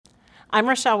I'm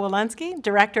Rochelle Walensky,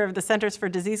 Director of the Centers for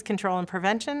Disease Control and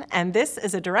Prevention, and this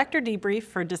is a Director Debrief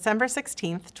for December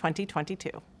 16th, 2022.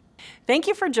 Thank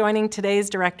you for joining today's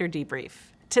Director Debrief.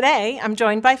 Today, I'm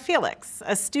joined by Felix,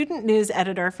 a student news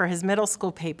editor for his middle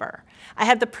school paper. I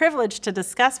had the privilege to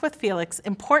discuss with Felix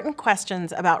important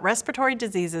questions about respiratory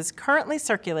diseases currently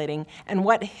circulating and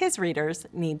what his readers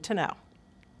need to know.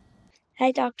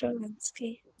 Hi, Dr.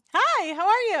 Walensky. Hi, how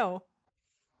are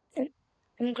you?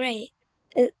 I'm great.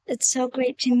 It's so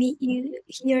great to meet you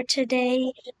here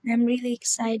today. I'm really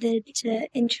excited to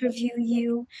interview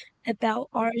you about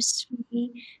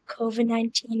RSV,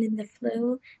 COVID-19, and the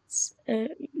flu. It's a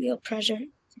real pleasure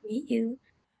to meet you.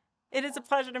 It is a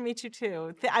pleasure to meet you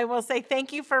too. I will say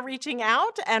thank you for reaching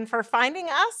out and for finding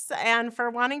us and for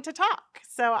wanting to talk.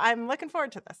 So I'm looking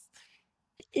forward to this.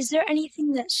 Is there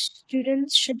anything that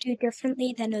students should do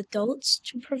differently than adults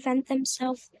to prevent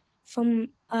themselves from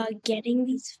getting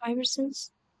these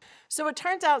viruses? So it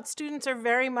turns out students are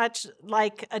very much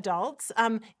like adults.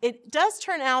 It does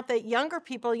turn out that younger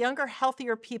people,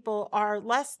 healthier people, are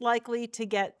less likely to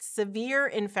get severe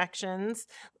infections,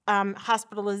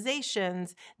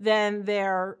 hospitalizations, than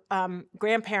their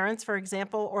grandparents, for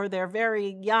example, or their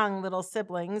very young little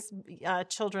siblings,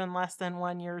 children less than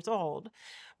 1 year old.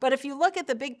 But if you look at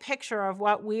the big picture of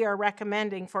what we are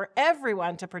recommending for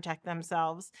everyone to protect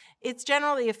themselves, it's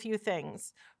generally a few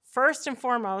things. First and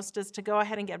foremost is to go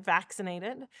ahead and get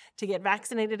vaccinated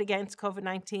against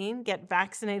COVID-19, get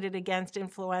vaccinated against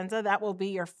influenza. That will be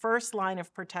your first line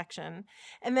of protection.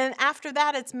 And then after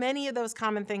that, it's many of those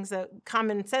common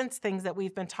sense things that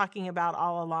we've been talking about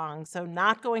all along. So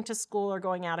not going to school or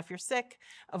going out if you're sick,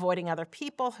 avoiding other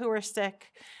people who are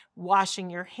sick, washing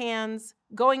your hands,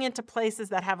 going into places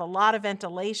that have a lot of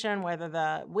ventilation, whether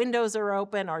the windows are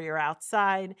open or you're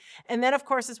outside. And then, of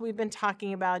course, as we've been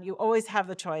talking about, you always have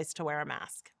the choice to wear a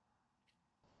mask.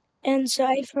 And so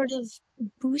I've heard of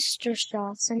booster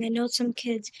shots, and I know some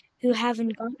kids who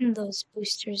haven't gotten those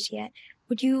boosters yet.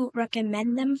 Would you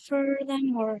recommend them for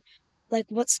them, or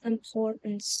what's the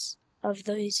importance of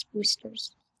those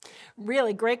boosters?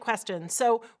 Really great question.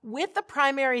 So with the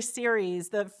primary series,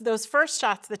 those first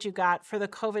shots that you got for the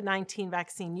COVID-19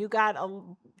 vaccine,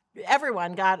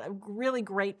 everyone got a really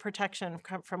great protection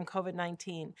from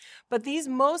COVID-19. But these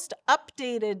most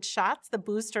updated shots, the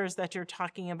boosters that you're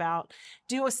talking about,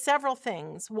 do several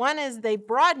things. One is they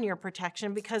broaden your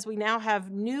protection because we now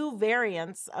have new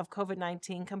variants of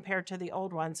COVID-19 compared to the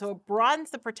old one. So it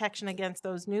broadens the protection against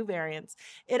those new variants.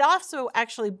 It also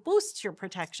actually boosts your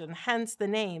protection, hence the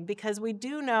name, because we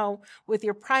do know with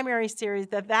your primary series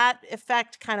that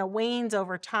effect kind of wanes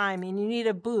over time, and you need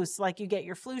a boost like you get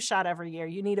your flu shot every year.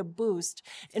 You need a boost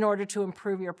in order to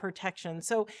improve your protection.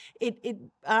 So it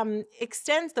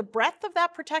extends the breadth of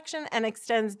that protection and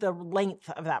extends the length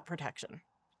of that protection.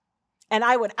 And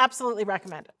I would absolutely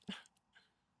recommend it.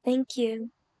 Thank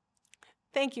you.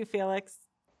 Thank you, Felix.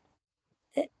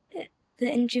 The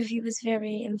interview was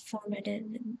very informative.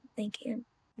 Thank you.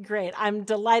 Great. I'm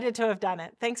delighted to have done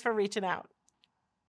it. Thanks for reaching out.